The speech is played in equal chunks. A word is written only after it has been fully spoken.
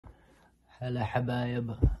Hello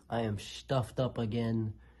habayib, I am stuffed up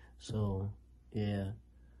again, so yeah.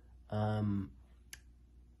 I'm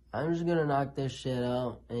just gonna knock this shit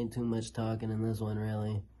out. Ain't too much talking in this one,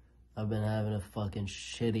 really. I've been having a fucking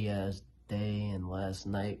shitty ass day, and last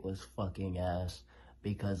night was fucking ass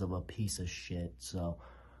because of a piece of shit, so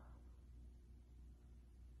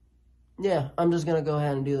yeah, I'm just gonna go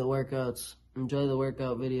ahead and do the workouts. Enjoy the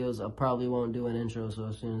workout videos. I probably won't do an intro, so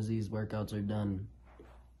as soon as these workouts are done,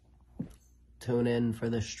 tune in for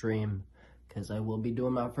the stream, because I will be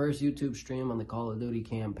doing my first YouTube stream on the Call of Duty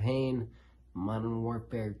campaign, Modern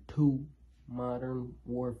Warfare 2. Modern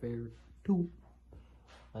Warfare 2.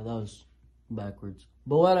 That was backwards.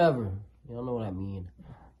 But whatever. Y'all know what I mean.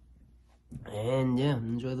 And yeah,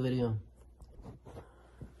 enjoy the video.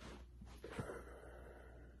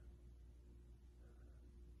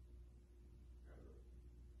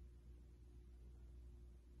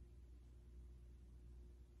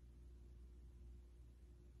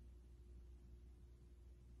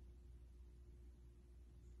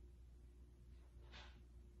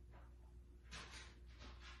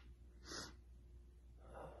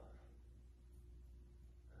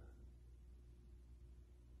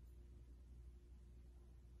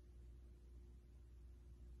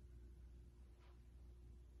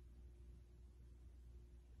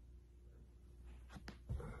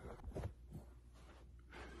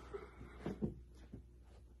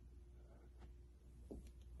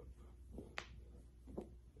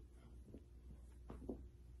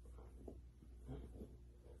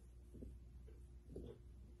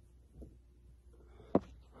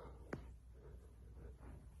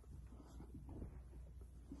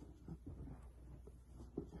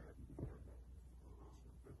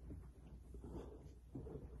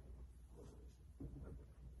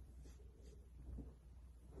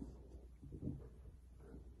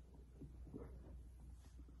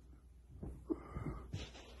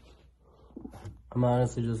 I'm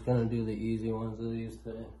honestly just gonna do the easy ones of these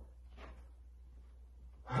today.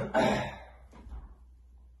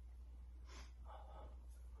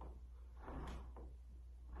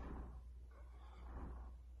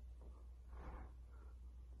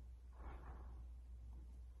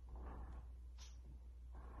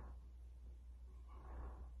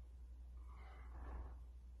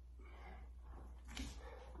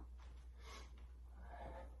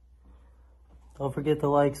 Don't forget to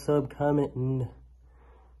like, sub, comment, and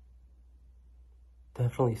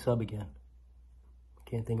definitely sub again.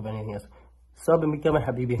 Can't think of anything else. Sub and become a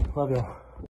habibi. Love y'all.